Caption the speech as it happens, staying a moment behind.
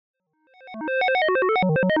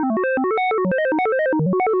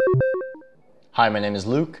Hi, my name is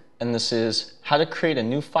Luke, and this is how to create a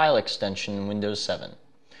new file extension in Windows 7.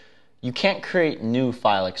 You can't create new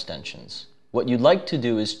file extensions. What you'd like to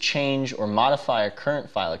do is change or modify a current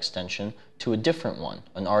file extension to a different one,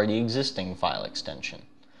 an already existing file extension.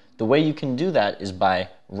 The way you can do that is by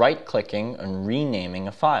right-clicking and renaming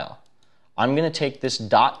a file. I'm going to take this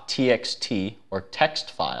 .txt or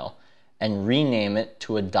text file and rename it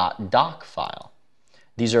to a .doc file.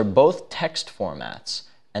 These are both text formats,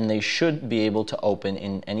 and they should be able to open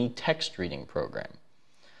in any text reading program.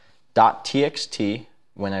 .txt,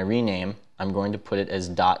 when I rename, I'm going to put it as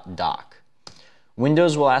 .doc.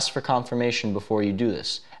 Windows will ask for confirmation before you do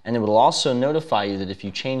this, and it will also notify you that if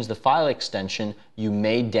you change the file extension, you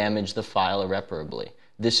may damage the file irreparably.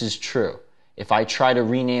 This is true. If I try to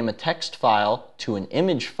rename a text file to an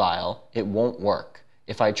image file, it won't work.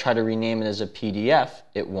 If I try to rename it as a PDF,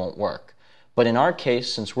 it won't work. But in our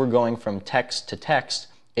case, since we're going from text to text,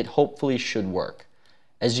 it hopefully should work.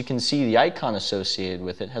 As you can see, the icon associated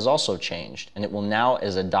with it has also changed, and it will now,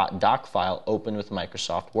 as a .doc file, open with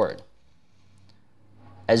Microsoft Word.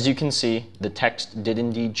 As you can see, the text did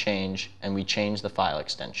indeed change, and we changed the file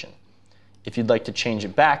extension. If you'd like to change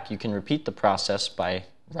it back, you can repeat the process by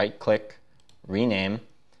right-click, rename,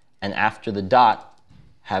 and after the dot,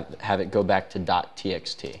 have it go back to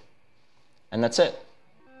 .txt. And that's it.